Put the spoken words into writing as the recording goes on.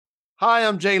Hi,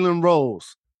 I'm Jalen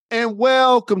Rose, and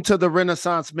welcome to the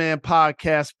Renaissance Man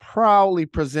podcast, proudly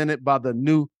presented by the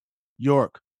New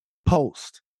York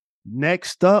Post.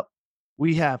 Next up,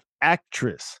 we have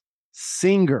actress,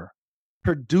 singer,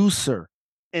 producer,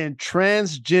 and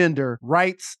transgender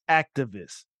rights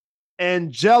activist,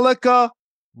 Angelica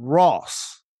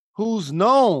Ross, who's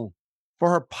known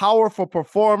for her powerful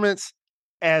performance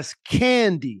as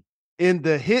Candy in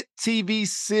the hit TV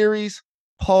series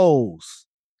Pose.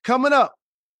 Coming up,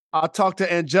 I'll talk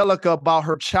to Angelica about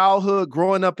her childhood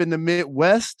growing up in the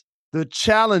Midwest, the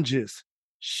challenges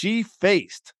she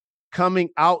faced coming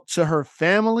out to her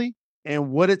family,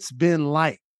 and what it's been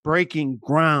like breaking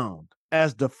ground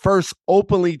as the first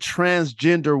openly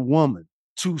transgender woman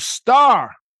to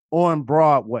star on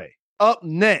Broadway. Up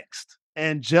next,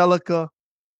 Angelica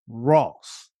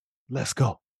Ross. Let's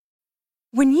go.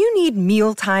 When you need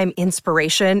mealtime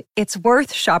inspiration, it's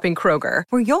worth shopping Kroger,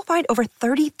 where you'll find over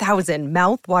 30,000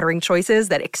 mouth-watering choices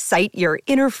that excite your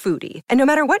inner foodie. And no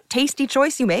matter what tasty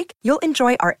choice you make, you'll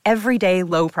enjoy our everyday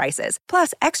low prices,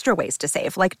 plus extra ways to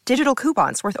save, like digital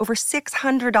coupons worth over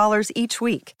 $600 each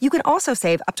week. You can also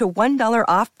save up to $1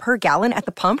 off per gallon at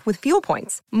the pump with fuel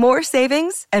points. More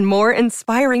savings and more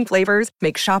inspiring flavors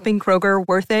make shopping Kroger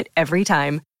worth it every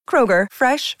time. Kroger,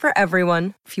 fresh for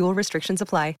everyone. Fuel restrictions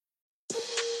apply.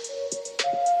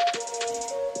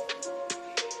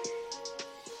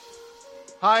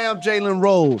 Hi, I'm Jalen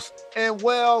Rose, and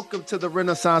welcome to the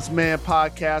Renaissance Man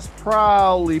podcast,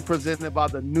 proudly presented by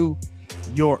the New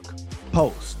York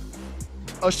Post.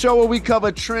 A show where we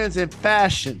cover trends in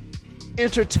fashion,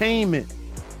 entertainment,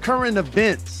 current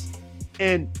events,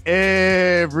 and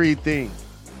everything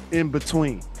in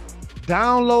between.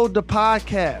 Download the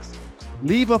podcast,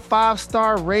 leave a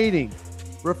 5-star rating,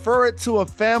 refer it to a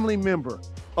family member,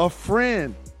 a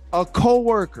friend, a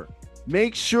coworker.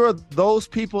 Make sure those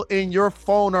people in your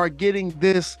phone are getting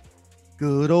this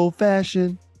good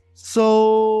old-fashioned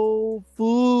soul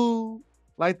food,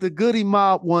 like the Goody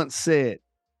Mob once said.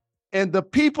 And the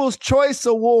People's Choice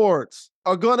Awards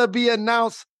are going to be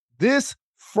announced this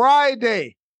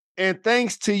Friday. And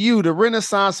thanks to you, the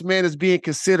Renaissance Man is being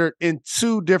considered in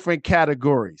 2 different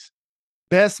categories: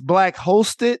 Best Black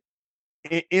Hosted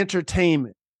and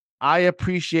Entertainment. I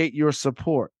appreciate your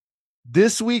support.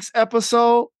 This week's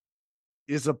episode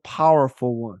is a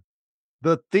powerful one.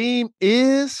 The theme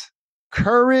is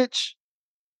courage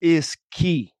is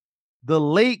key. The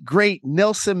late, great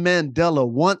Nelson Mandela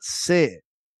once said,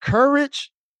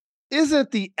 courage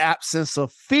isn't the absence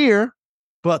of fear,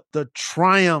 but the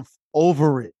triumph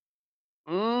over it.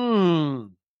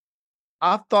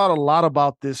 I've thought a lot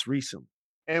about this recently.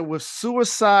 And with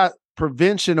Suicide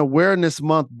Prevention Awareness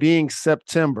Month being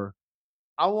September,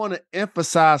 I want to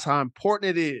emphasize how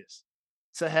important it is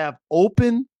to have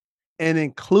open and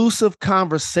inclusive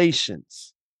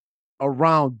conversations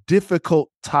around difficult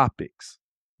topics.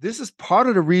 This is part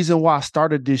of the reason why I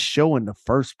started this show in the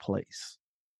first place.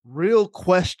 Real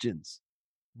questions,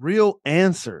 real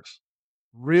answers,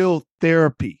 real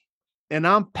therapy. And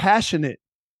I'm passionate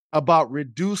about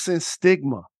reducing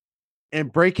stigma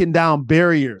and breaking down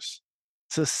barriers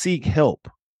to seek help,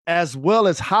 as well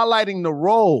as highlighting the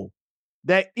role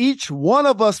that each one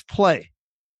of us play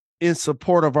in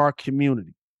support of our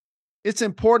community. It's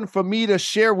important for me to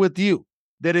share with you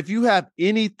that if you have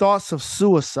any thoughts of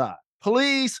suicide,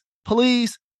 please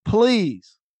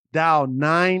dial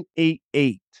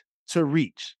 988 to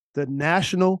reach the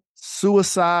National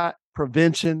Suicide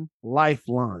Prevention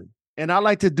Lifeline. And I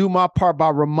like to do my part by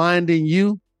reminding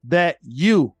you that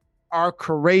you are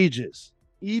courageous,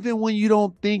 even when you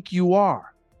don't think you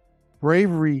are.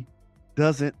 Bravery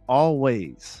doesn't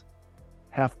always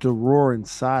have to roar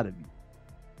inside of you.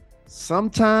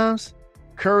 Sometimes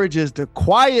courage is the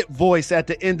quiet voice at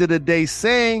the end of the day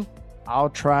saying, I'll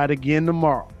try it again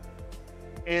tomorrow.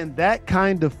 And that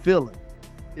kind of feeling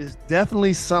is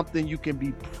definitely something you can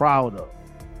be proud of.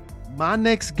 My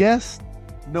next guest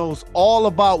knows all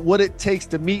about what it takes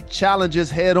to meet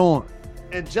challenges head on.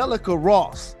 Angelica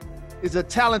Ross is a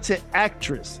talented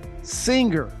actress,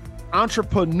 singer,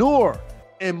 entrepreneur,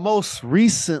 and most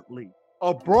recently,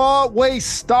 a Broadway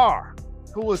star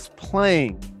who is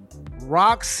playing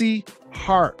Roxy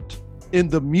Hart in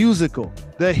the musical,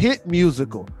 the hit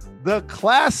musical, the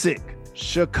classic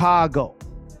Chicago.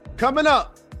 Coming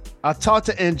up, I talked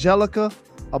to Angelica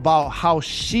about how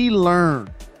she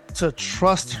learned to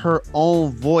trust her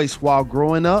own voice while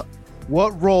growing up, what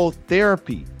role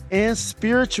therapy and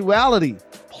spirituality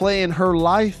play in her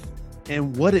life,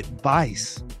 and what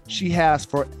advice she has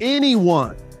for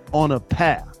anyone on a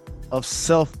path of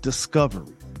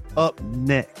self-discovery. Up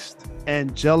next,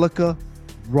 Angelica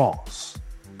Ross.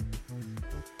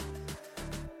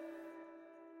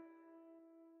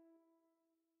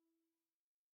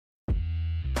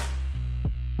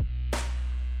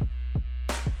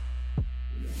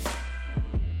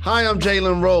 Hi, I'm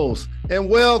Jalen Rose, and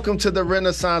welcome to the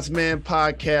Renaissance Man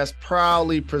podcast,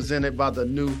 proudly presented by the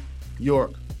New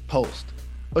York Post,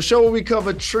 a show where we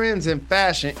cover trends in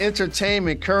fashion,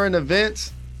 entertainment, current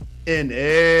events, and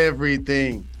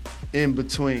everything in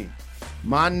between.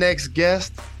 My next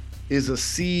guest is a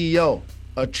CEO,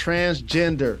 a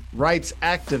transgender rights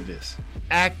activist,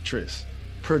 actress,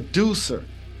 producer,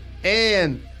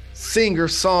 and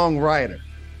singer-songwriter.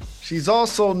 She's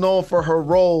also known for her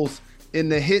roles in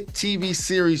the hit TV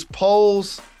series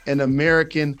Pose and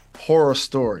American Horror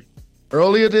Story.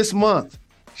 Earlier this month,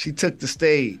 she took the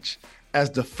stage as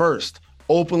the first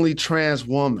openly trans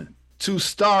woman to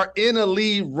star in a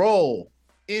lead role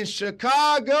in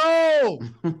Chicago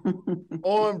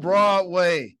on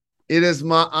Broadway. It is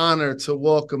my honor to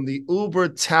welcome the uber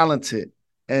talented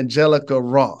Angelica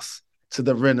Ross to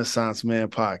the Renaissance Man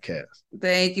podcast.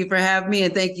 Thank you for having me,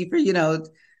 and thank you for,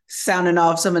 sounding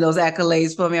off some of those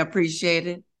accolades for me. I appreciate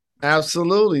it.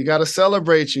 Absolutely. Got to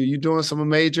celebrate you. You're doing some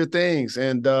major things,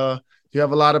 and you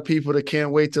have a lot of people that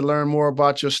can't wait to learn more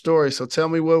about your story. So tell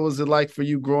me, what was it like for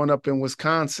you growing up in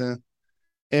Wisconsin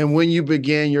and when you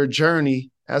began your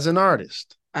journey as an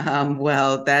artist?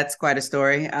 Well, that's quite a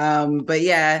story. But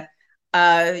yeah,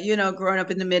 growing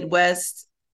up in the Midwest,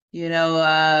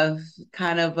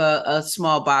 kind of a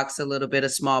small box, a little bit, a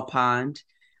small pond.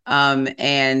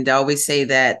 And I always say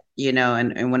that,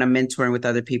 and when I'm mentoring with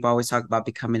other people, I always talk about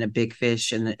becoming a big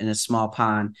fish in a small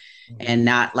pond, and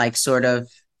not like sort of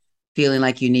feeling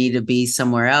like you need to be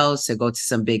somewhere else or go to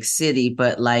some big city,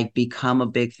 but like become a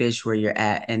big fish where you're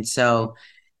at. And so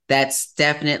that's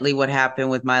definitely what happened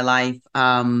with my life.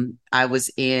 I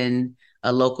was in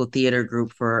a local theater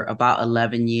group for about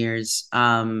 11 years.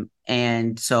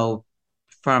 And so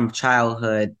from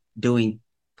childhood doing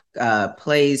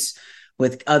plays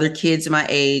with other kids my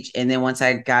age. And then once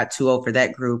I got too old for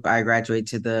that group, I graduated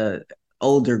to the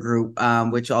older group,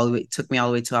 which took me all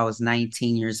the way till I was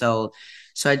 19 years old.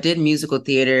 So I did musical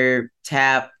theater,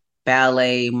 tap,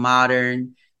 ballet,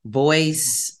 modern,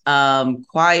 voice,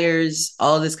 choirs,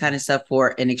 all this kind of stuff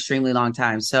for an extremely long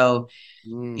time. So,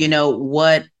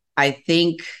 what I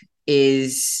think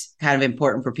is kind of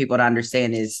important for people to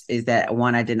understand is that,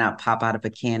 one, I did not pop out of a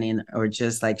cannon or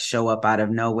just like show up out of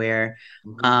nowhere.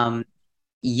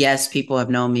 Yes, people have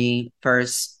known me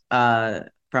first from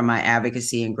my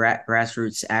advocacy and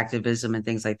grassroots activism and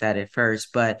things like that at first,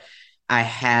 but I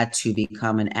had to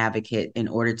become an advocate in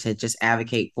order to just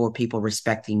advocate for people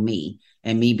respecting me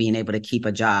and me being able to keep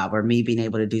a job or me being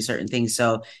able to do certain things.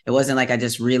 So it wasn't like I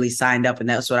just really signed up and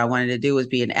that's what I wanted to do, was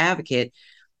be an advocate.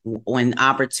 When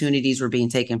opportunities were being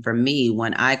taken from me,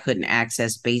 when I couldn't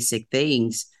access basic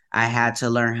things, I had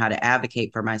to learn how to advocate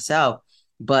for myself.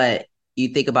 But you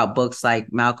think about books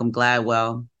like Malcolm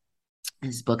Gladwell,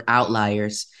 his book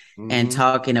Outliers, and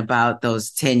talking about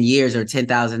those 10 years or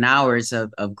 10,000 hours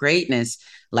of greatness.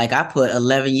 Like, I put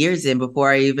 11 years in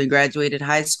before I even graduated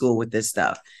high school with this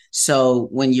stuff. So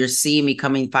when you're seeing me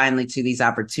coming finally to these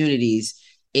opportunities,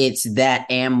 it's that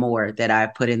and more that I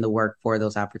put in the work for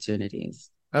those opportunities.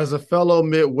 As a fellow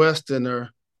Midwesterner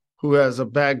who has a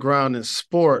background in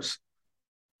sports,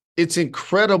 it's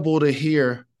incredible to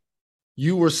hear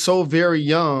you were so very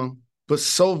young, but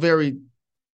so very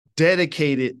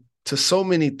dedicated to so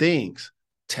many things: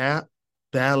 tap,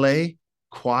 ballet,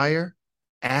 choir,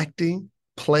 acting,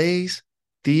 plays,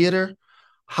 theater.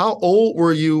 How old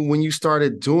were you when you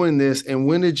started doing this? And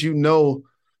when did you know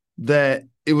that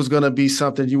it was going to be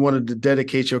something you wanted to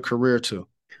dedicate your career to?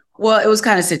 Well, it was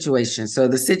kind of situation. So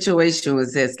the situation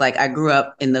was this: like, I grew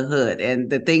up in the hood, and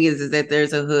the thing is that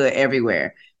there's a hood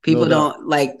everywhere. People don't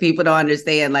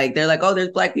understand. Like, they're like, oh, there's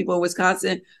Black people in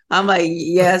Wisconsin. I'm like,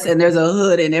 yes. And there's a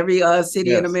hood in every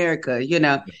city in America,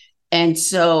 And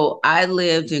so I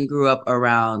lived and grew up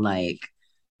around like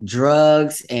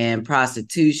drugs and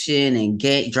prostitution and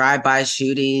drive-by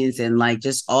shootings and like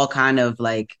just all kind of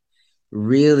like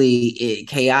really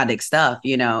chaotic stuff,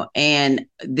 and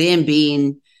then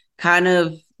being kind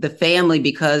of the family,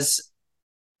 because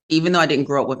even though I didn't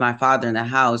grow up with my father in the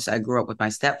house, I grew up with my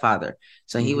stepfather.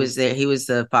 So he was there. He was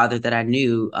the father that I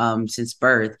knew since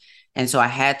birth. And so I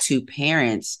had two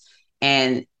parents,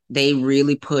 and they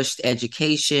really pushed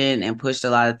education and pushed a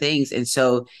lot of things. And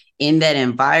so in that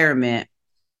environment,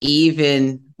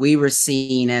 even we were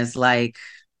seen as like,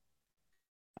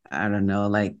 I don't know,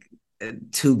 like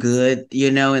too good,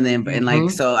 and then and like,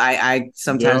 so I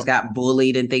sometimes got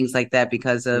bullied and things like that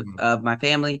because of my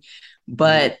family.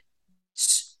 But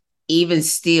even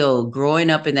still, growing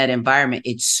up in that environment,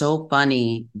 it's so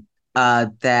funny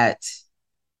that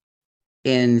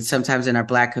sometimes in our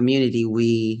Black community,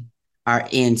 we are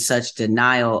in such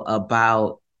denial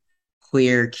about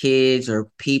queer kids or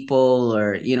people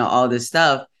or, all this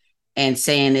stuff, and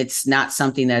saying it's not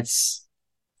something that's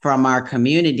from our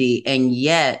community. And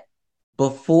yet,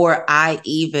 before I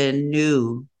even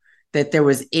knew that there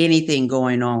was anything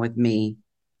going on with me,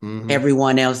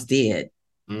 everyone else did.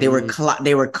 They were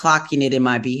clocking it in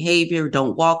my behavior.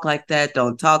 Don't walk like that.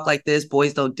 Don't talk like this.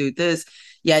 Boys don't do this.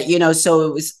 Yeah,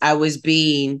 so I was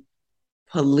being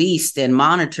policed and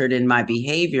monitored in my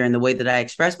behavior and the way that I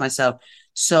express myself.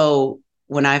 So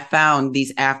when I found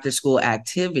these after school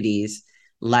activities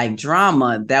like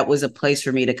drama, that was a place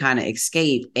for me to kind of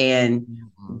escape and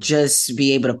just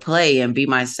be able to play and be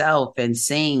myself and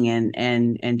sing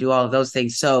and do all of those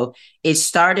things. So it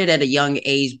started at a young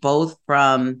age, both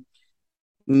from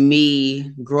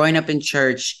me growing up in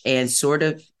church and sort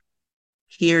of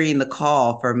hearing the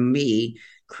call for me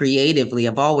creatively.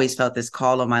 I've always felt this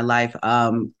call on my life,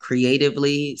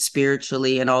 creatively,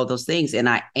 spiritually, and all those things. And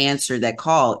I answered that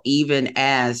call, even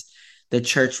as the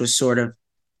church was sort of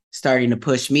starting to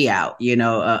push me out,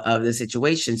 of the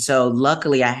situation. So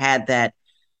luckily I had that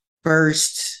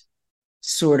first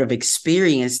sort of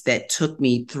experience that took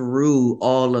me through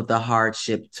all of the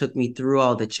hardship, took me through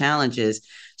all the challenges.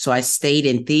 So I stayed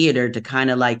in theater to kind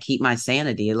of like keep my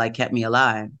sanity. It like kept me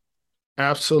alive.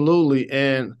 Absolutely.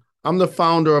 And I'm the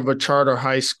founder of a charter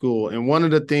high school. And one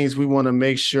of the things we want to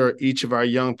make sure each of our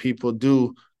young people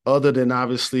do, other than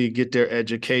obviously get their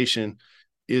education,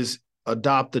 is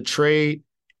adopt a trade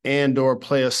and or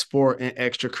play a sport and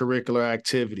extracurricular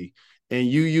activity. And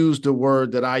you used the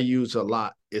word that I use a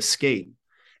lot, escape.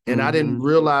 And I didn't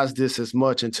realize this as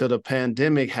much until the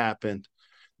pandemic happened,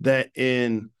 that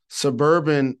in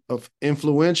suburban of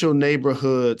influential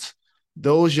neighborhoods,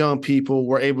 those young people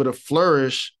were able to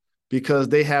flourish because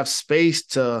they have space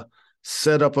to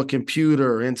set up a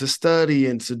computer and to study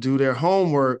and to do their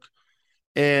homework.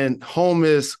 And home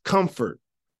is comfort.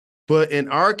 But in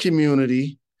our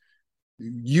community,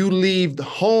 you leave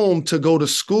home to go to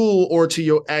school or to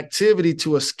your activity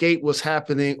to escape what's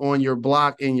happening on your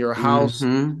block, in your house,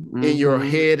 in your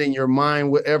head, in your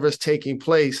mind, whatever's taking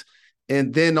place.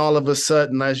 And then all of a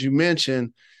sudden, as you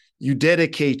mentioned, you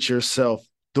dedicate yourself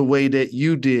the way that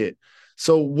you did.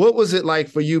 So what was it like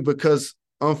for you? Because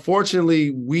unfortunately,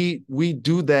 we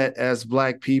do that as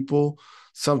Black people.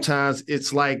 Sometimes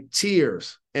it's like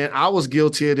tears. And I was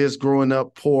guilty of this growing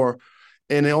up poor.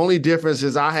 And the only difference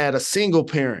is I had a single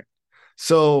parent.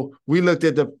 So we looked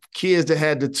at the kids that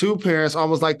had the two parents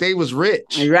almost like they was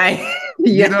rich. Right.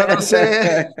 You know what I'm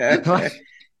saying?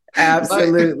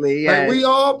 Absolutely. Like we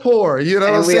all poor, you know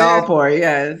what I'm saying? We all poor,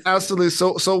 yes. Absolutely.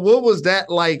 So what was that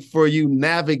like for you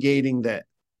navigating that?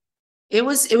 It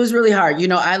was really hard.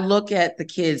 I look at the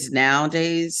kids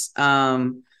nowadays,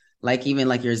 like even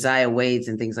like your Zaya Wades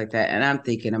and things like that. And I'm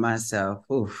thinking to myself,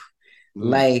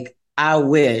 like, I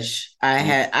wish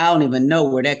I don't even know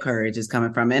where that courage is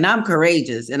coming from. And I'm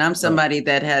courageous and I'm somebody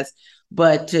that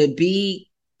but to be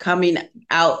coming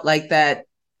out like that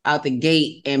out the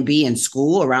gate and be in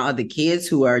school around other kids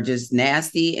who are just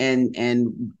nasty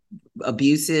and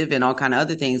abusive and all kind of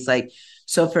other things. Like,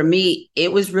 so for me,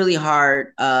 it was really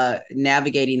hard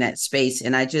navigating that space.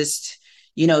 And I just,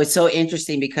 it's so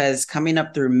interesting because coming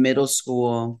up through middle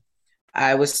school,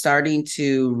 it was starting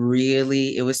to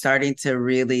really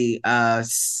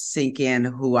sink in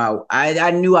who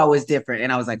I knew I was different.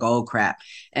 And I was like, oh crap.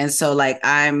 And so like,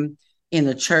 I'm in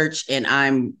the church and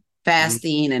I'm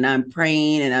fasting and I'm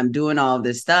praying and I'm doing all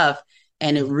this stuff.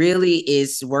 And it really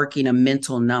is working a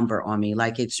mental number on me.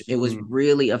 Like it was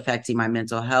really affecting my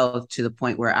mental health to the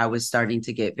point where I was starting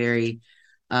to get very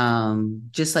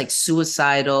just like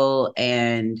suicidal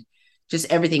and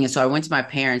just everything. And so I went to my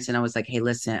parents and I was like, hey,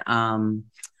 listen,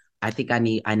 I think I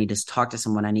need to talk to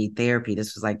someone. I need therapy.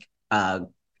 This was like,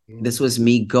 this was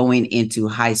me going into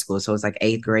high school. So it was like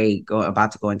 8th grade,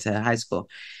 about to go into high school.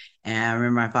 And I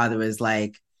remember my father was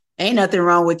like, ain't nothing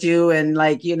wrong with you. And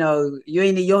like, you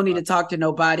don't need to talk to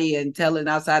nobody and tell it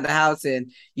outside the house.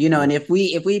 And, and if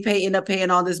we end up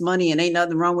paying all this money and ain't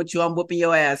nothing wrong with you, I'm whooping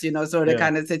your ass, sort of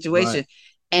kind of situation. Right.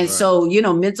 And so,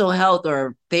 mental health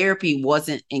or therapy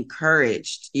wasn't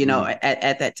encouraged,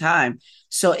 at that time.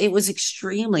 So it was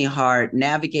extremely hard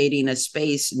navigating a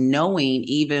space, knowing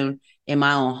even in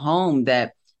my own home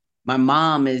that my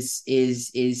mom is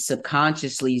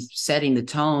subconsciously setting the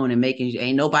tone and making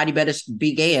ain't nobody better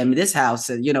be gay in this house.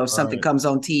 And, if something comes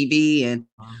on TV and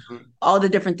all the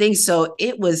different things. So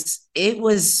it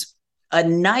was a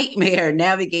nightmare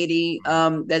navigating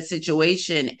that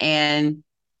situation. And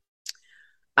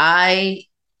I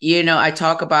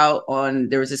talk about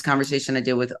there was this conversation I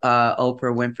did with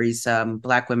Oprah Winfrey's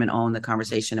Black Women Own the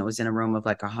Conversation. It was in a room of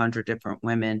like 100 different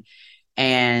women.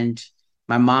 And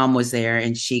my mom was there,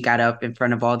 and she got up in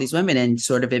front of all these women and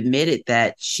sort of admitted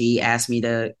that she asked me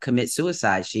to commit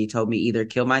suicide. She told me either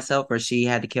kill myself or she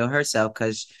had to kill herself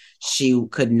because she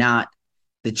could not,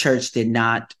 the church did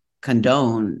not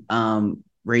condone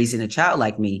raising a child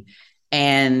like me.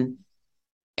 And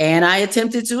I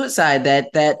attempted suicide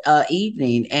that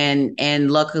evening, and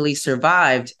luckily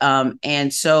survived.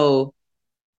 And so,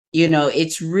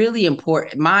 it's really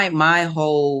important. My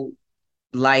whole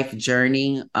life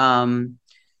journey, I'm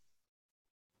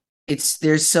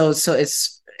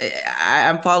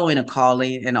following a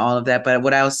calling and all of that. But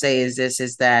what I'll say is this: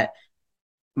 is that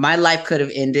my life could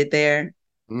have ended there,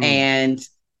 and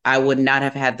I would not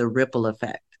have had the ripple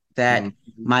effect that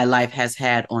my life has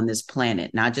had on this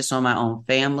planet, not just on my own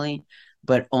family,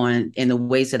 but in the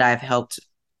ways that I've helped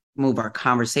move our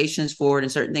conversations forward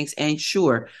and certain things. And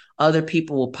sure, other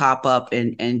people will pop up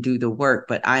and do the work,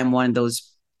 but I'm one of those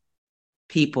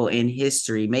people in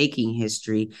history, making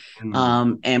history,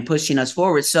 and pushing us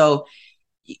forward. So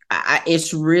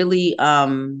it's really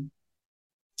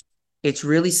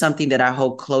something that I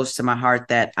hold close to my heart,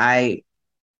 that I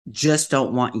just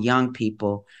don't want young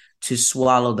people to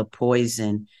swallow the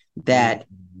poison that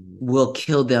will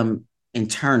kill them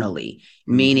internally.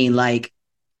 Meaning, like,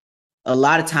 a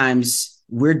lot of times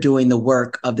we're doing the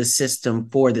work of the system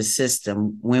for the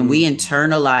system. When we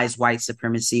internalize white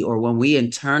supremacy, or when we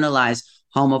internalize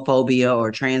homophobia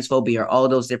or transphobia or all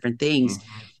those different things,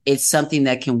 it's something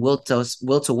that can wilt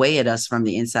away at us from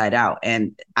the inside out.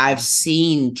 And I've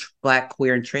seen Black,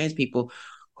 queer, and trans people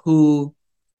who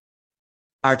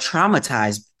are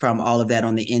traumatized from all of that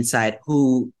on the inside,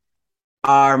 who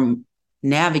are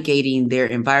navigating their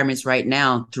environments right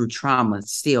now through trauma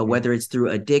still, whether it's through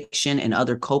addiction and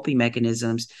other coping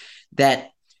mechanisms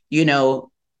that,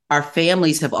 our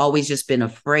families have always just been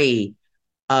afraid.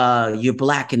 You're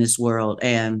Black in this world,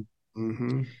 and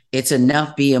it's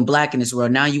enough being Black in this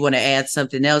world. Now you want to add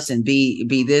something else and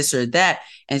be this or that.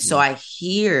 And so I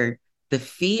hear the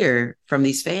fear from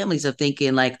these families of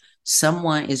thinking like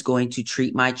someone is going to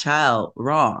treat my child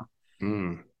wrong.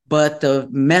 But the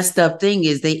messed up thing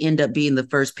is they end up being the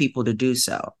first people to do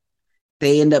so.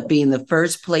 They end up being the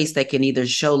first place that can either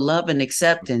show love and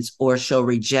acceptance or show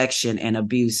rejection and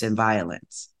abuse and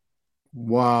violence.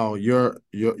 Wow, your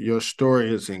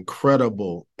story is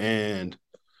incredible, and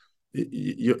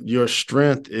your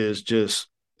strength is just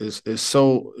is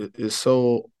so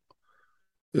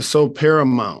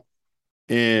paramount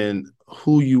in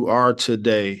who you are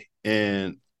today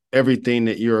and everything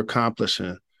that you're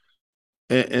accomplishing.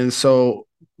 And so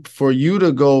for you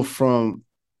to go from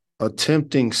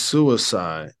attempting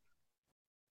suicide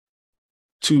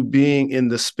to being in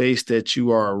the space that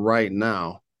you are right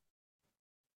now,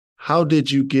 how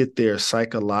did you get there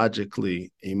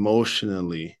psychologically,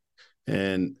 emotionally?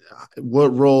 And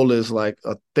what role is like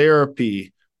a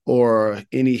therapy or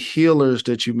any healers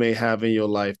that you may have in your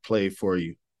life play for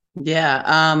you? Yeah.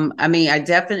 I mean,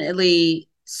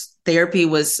 therapy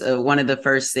was one of the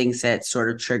first things that sort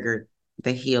of triggered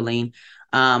the healing.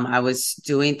 I was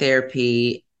doing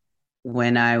therapy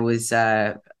when I was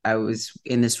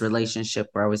in this relationship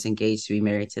where I was engaged to be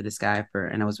married to this guy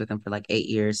and I was with him for like 8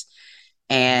 years.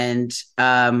 And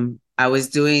I was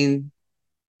doing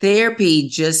therapy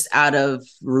just out of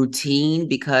routine,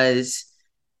 because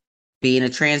being a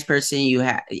trans person,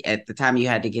 at the time you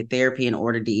had to get therapy in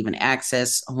order to even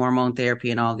access hormone therapy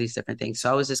and all these different things.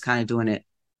 So I was just kind of doing it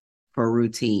for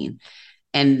routine.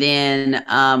 And then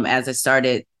as I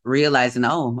started realizing,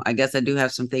 I guess I do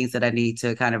have some things that I need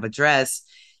to kind of address,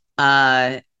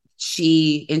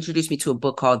 she introduced me to a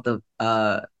book called The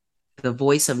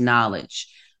Voice of Knowledge,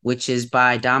 which is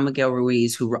by Don Miguel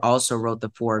Ruiz, who also wrote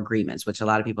The Four Agreements, which a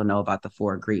lot of people know about the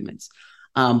Four Agreements.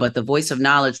 But The Voice of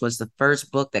Knowledge was the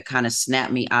first book that kind of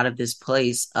snapped me out of this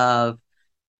place of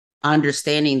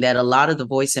understanding that a lot of the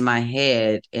voice in my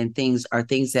head and things are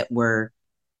things that were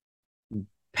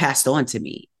passed on to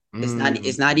me.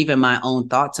 It's not even my own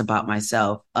thoughts about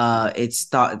myself. It's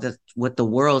what the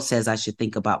world says I should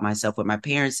think about myself, what my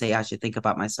parents say I should think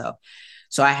about myself.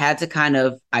 So I had to kind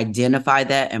of identify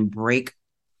that and break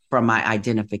from my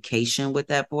identification with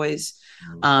that voice.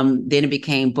 Then it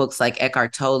became books like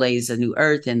Eckhart Tolle's A New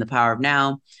Earth and The Power of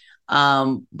Now.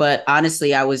 But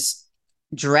honestly, I was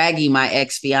dragging my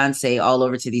ex-fiance all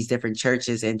over to these different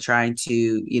churches and trying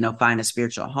to, find a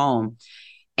spiritual home,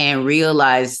 and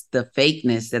realized the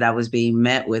fakeness that I was being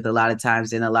met with a lot of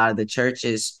times in a lot of the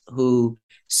churches who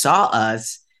saw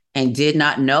us and did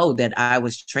not know that I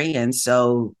was trans.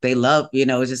 So they love,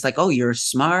 it's just like, oh, you're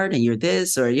smart and you're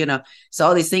this, or, so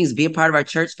all these things, be a part of our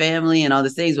church family and all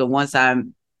these things. But once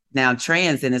I'm now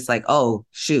trans, and it's like, oh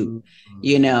shoot,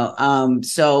 Mm-hmm.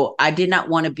 so I did not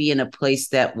want to be in a place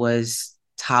that was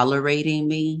tolerating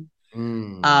me.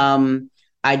 Mm. um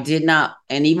I did not,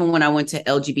 and even when I went to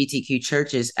LGBTQ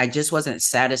churches, I just wasn't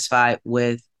satisfied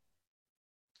with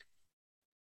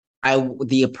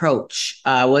the approach.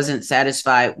 I wasn't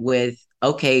satisfied with,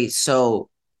 okay, so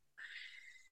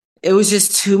it was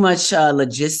just too much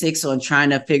logistics on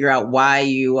trying to figure out why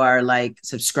you are like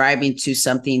subscribing to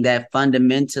something that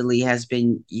fundamentally has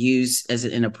been used as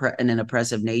in an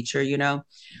oppressive nature.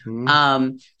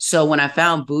 Mm-hmm. So when I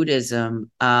found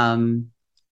Buddhism,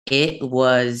 it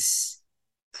was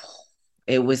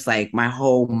it was like my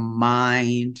whole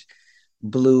mind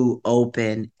blew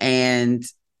open, and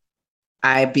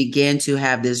I began to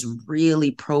have this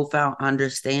really profound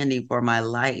understanding for my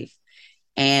life.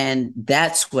 And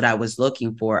that's what I was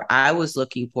looking for. I was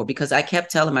looking for, because I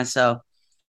kept telling myself,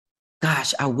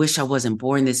 gosh, I wish I wasn't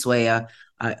born this way.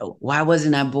 Why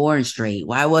wasn't I born straight?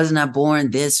 Why wasn't I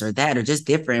born this or that or just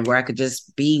different, where I could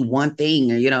just be one thing?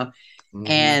 Mm-hmm.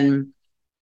 And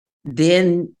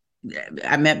then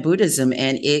I met Buddhism,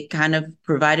 and it kind of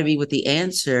provided me with the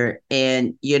answer.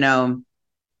 And,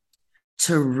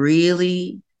 to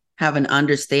really have an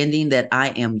understanding that I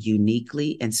am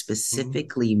uniquely and Mm-hmm.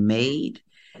 specifically made.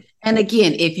 And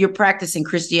again, if you're practicing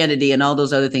Christianity and all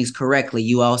those other things correctly,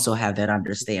 you also have that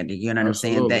understanding. You know what I'm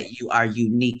saying? Absolutely. That you are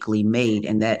uniquely made,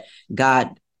 and that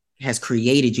God has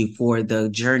created you for the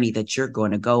journey that you're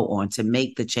going to go on to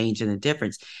make the change and the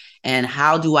difference. And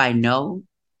how do I know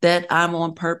that I'm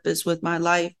on purpose with my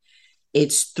life?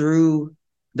 It's through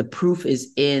the proof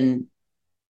is in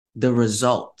the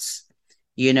results.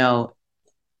 You know,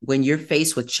 when you're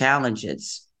faced with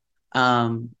challenges,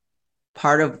 um,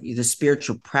 part of the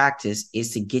spiritual practice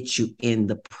is to get you in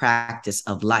the practice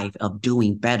of life, of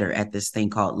doing better at this thing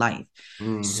called life, so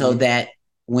Mm-hmm. that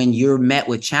when you're met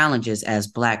with challenges as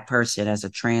Black person, as a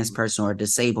trans person, or a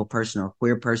disabled person, or a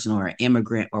queer person, or an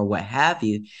immigrant, or what have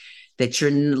you, that you're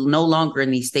no longer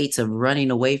in these states of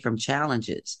running away from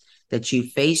challenges, that you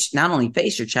face, not only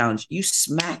face your challenge, you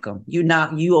smack them, you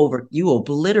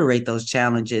obliterate those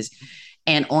challenges.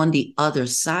 And on the other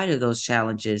side of those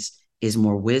challenges is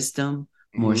more wisdom,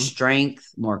 more Mm-hmm. strength,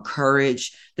 more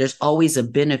courage. There's always a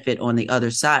benefit on the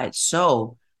other side.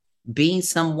 So being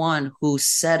someone who's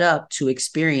set up to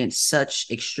experience such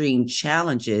extreme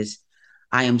challenges,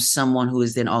 I am someone who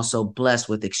is then also blessed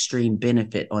with extreme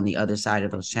benefit on the other side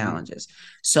of those Mm-hmm. challenges.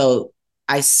 So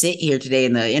I sit here today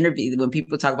in the interview, when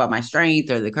people talk about my strength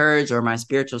or the courage or my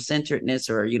spiritual centeredness,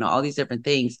 or, all these different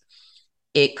things,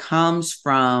 it comes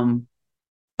from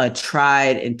a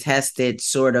tried and tested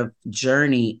sort of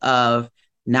journey of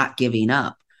not giving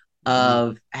up, Mm-hmm.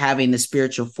 of having the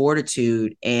spiritual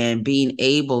fortitude and being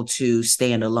able to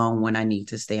stand alone when I need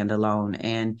to stand alone,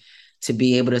 and to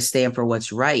be able to stand for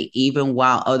what's right, even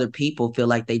while other people feel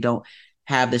like they don't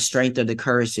have the strength or the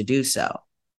courage to do so.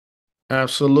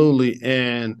 Absolutely.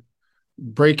 And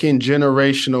breaking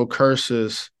generational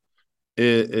curses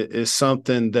is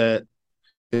something that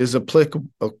is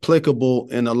applicable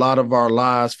in a lot of our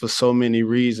lives for so many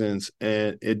reasons.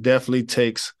 And it definitely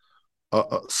takes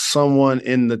someone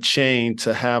in the chain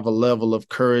to have a level of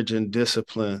courage and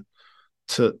discipline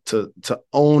to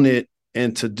own it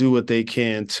and to do what they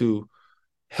can to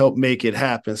help make it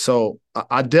happen. So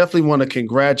I definitely want to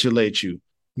congratulate you.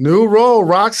 New role,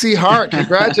 Roxy Hart.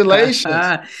 Congratulations.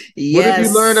 What have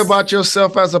you learned Yes. about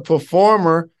yourself as a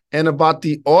performer and about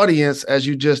the audience, as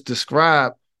you just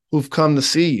described, who've come to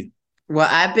see you? Well,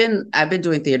 I've been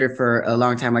doing theater for a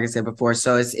long time, like I said before.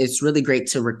 So it's really great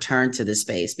to return to the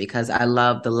space, because I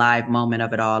love the live moment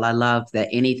of it all. I love that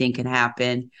anything can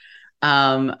happen.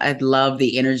 I love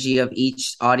the energy of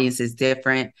each audience is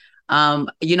different.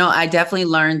 I definitely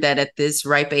learned that at this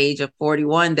ripe age of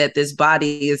 41, that this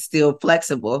body is still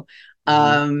flexible.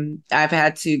 Mm-hmm. I've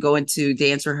had to go into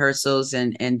dance rehearsals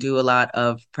and do a lot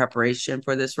of preparation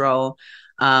for this role.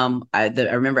 I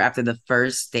remember after the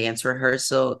first dance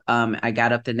rehearsal, I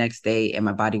got up the next day and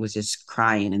my body was just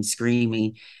crying and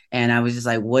screaming, and I was just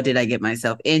like, "What did I get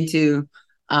myself into?"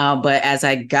 But as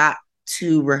I got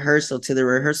to the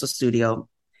rehearsal studio,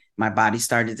 my body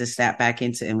started to snap back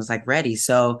into and was like ready.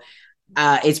 So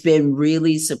it's been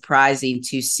really surprising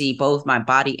to see both my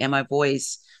body and my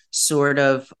voice sort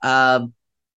of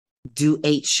do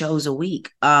 8 shows a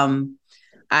week.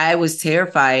 I was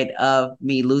terrified of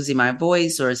me losing my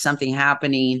voice or something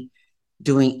happening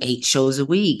doing 8 shows a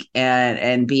week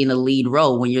and being a lead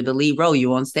role. When you're the lead role,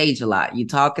 you're on stage a lot, you're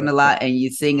talking a lot, and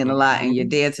you're singing a lot, and you're Mm-hmm.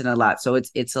 dancing a lot. So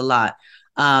it's a lot.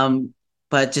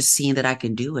 But just seeing that I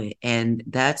can do it, and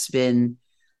that's been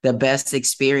the best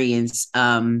experience.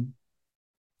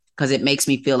 Because because it makes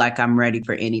me feel like I'm ready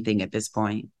for anything at this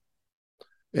point.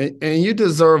 And you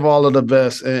deserve all of the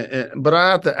best. But I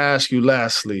have to ask you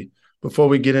lastly, before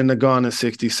we get into Gone in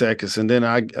 60 Seconds, and then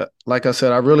like I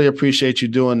said, I really appreciate you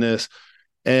doing this.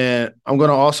 And I'm going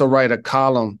to also write a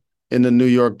column in the New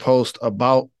York Post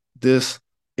about this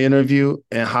interview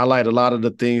and highlight a lot of the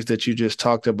things that you just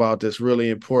talked about that's really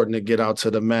important to get out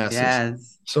to the masses.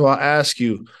 Yes. So I'll ask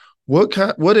you,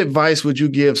 what advice would you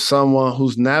give someone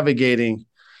who's navigating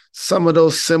some of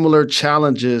those similar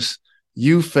challenges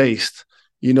you faced,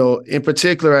 in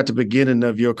particular at the beginning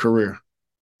of your career?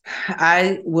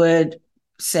 I would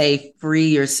say free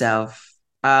yourself,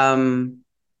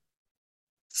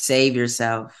 save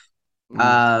yourself,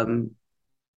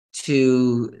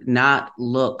 to not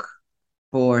look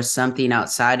for something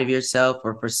outside of yourself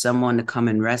or for someone to come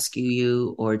and rescue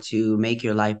you or to make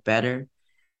your life better,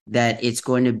 that it's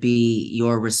going to be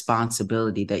your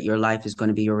responsibility, that your life is going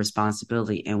to be your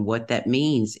responsibility. And what that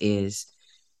means is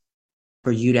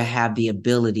for you to have the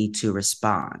ability to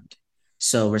respond.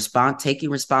 So taking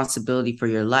responsibility for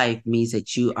your life means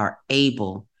that you are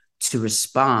able to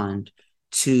respond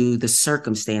to the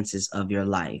circumstances of your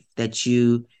life, that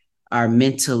you are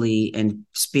mentally and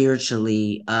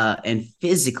spiritually and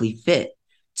physically fit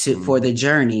for the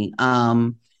journey.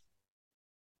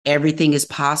 Everything is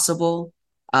possible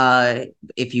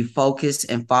if you focus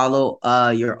and follow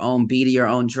your own beat of your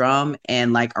own drum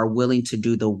and are willing to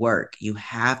do the work. You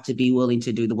have to be willing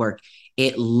to do the work.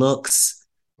 It looks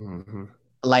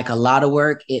like a lot of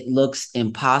work. It looks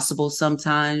impossible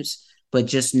sometimes, but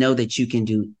just know that you can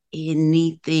do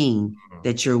anything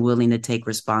that you're willing to take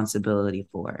responsibility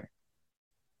for.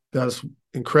 That's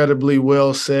incredibly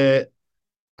well said.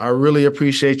 I really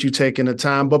appreciate you taking the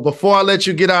time. But before I let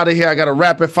you get out of here, I got a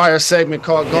rapid fire segment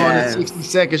called Gone in 60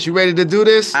 Seconds. You ready to do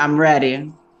this? I'm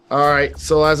ready. All right.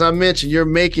 So as I mentioned, you're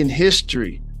making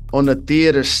history on the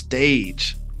theater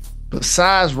stage.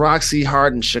 Besides Roxy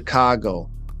Hart in Chicago,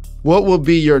 what will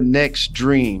be your next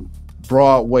dream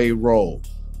Broadway role?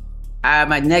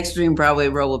 My next dream Broadway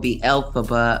role will be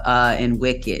Elphaba in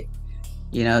Wicked.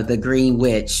 The Green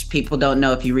Witch. People don't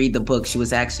know, if you read the book, she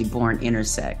was actually born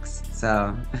intersex.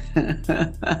 So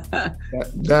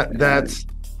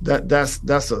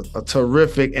that's a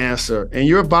terrific answer. And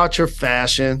you're about your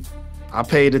fashion. I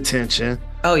paid attention.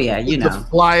 Oh yeah, the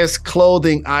flyest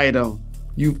clothing item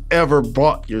you've ever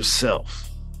bought yourself.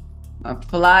 The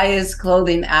flyest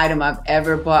clothing item I've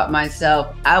ever bought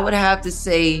myself, I would have to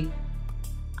say,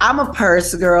 I'm a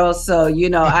purse girl, so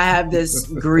I have this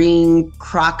green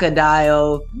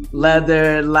crocodile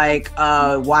leather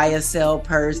YSL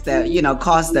purse that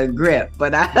costs a grip,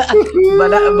 but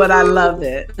I love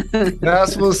it.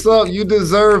 That's what's up. You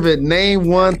deserve it. Name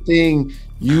one thing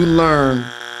you learned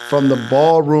from the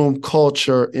ballroom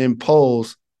culture in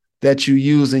Pose that you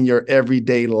use in your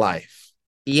everyday life.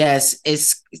 Yes,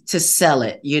 it's to sell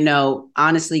it.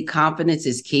 Honestly, confidence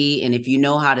is key, and if you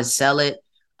know how to sell it,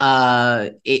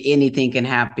 anything can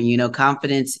happen.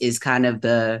 Confidence is kind of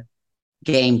the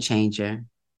game changer.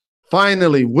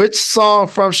 Finally, which song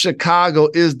from Chicago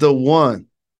is the one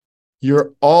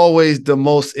you're always the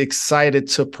most excited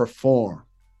to perform?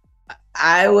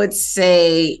 I would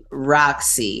say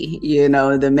Roxy.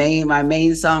 My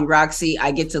main song, Roxy.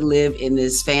 I get to live in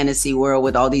this fantasy world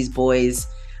with all these boys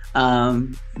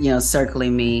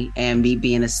circling me and me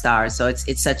being a star. So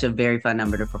it's such a very fun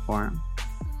number to perform.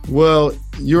 Well,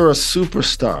 you're a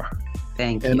superstar.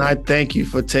 Thank you. And I thank you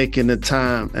for taking the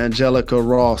time, Angelica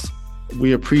Ross.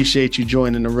 We appreciate you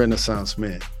joining the Renaissance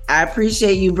Man. I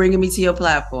appreciate you bringing me to your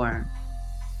platform.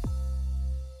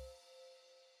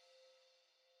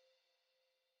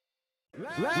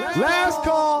 Last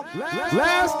call.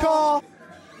 Last call.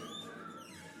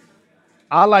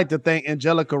 I'd like to thank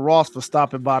Angelica Ross for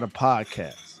stopping by the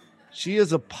podcast. She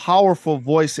is a powerful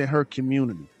voice in her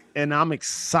community, and I'm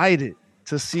excited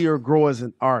to see her grow as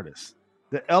an artist.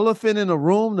 The elephant in the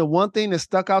room, the one thing that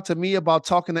stuck out to me about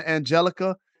talking to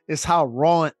Angelica is how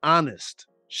raw and honest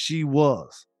she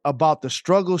was about the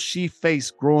struggles she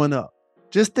faced growing up.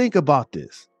 Just think about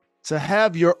this. To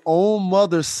have your own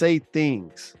mother say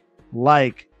things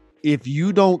like, if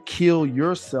you don't kill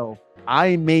yourself,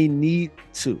 I may need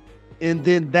to. And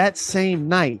then that same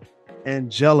night,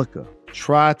 Angelica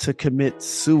tried to commit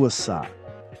suicide.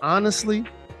 Honestly,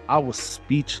 I was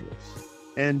speechless.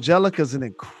 Angelica's an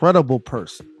incredible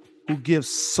person who gives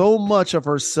so much of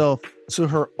herself to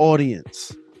her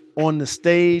audience on the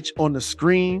stage, on the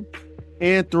screen,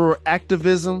 and through her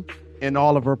activism and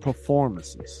all of her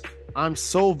performances. I'm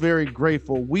so very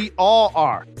grateful, we all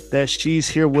are, that she's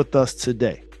here with us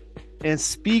today and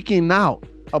speaking out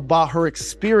about her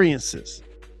experiences.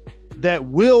 that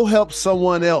will help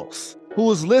someone else who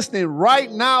is listening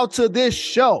right now to this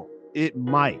show. It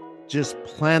might just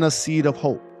plant a seed of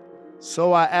hope.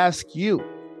 So I ask you,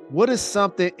 what is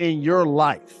something in your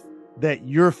life that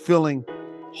you're feeling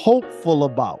hopeful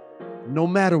about, no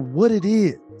matter what it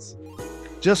is?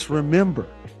 Just remember,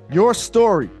 your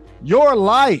story, your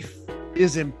life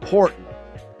is important.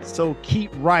 So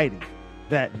keep writing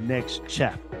that next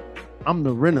chapter. I'm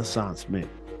the Renaissance Man.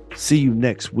 See you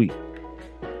next week.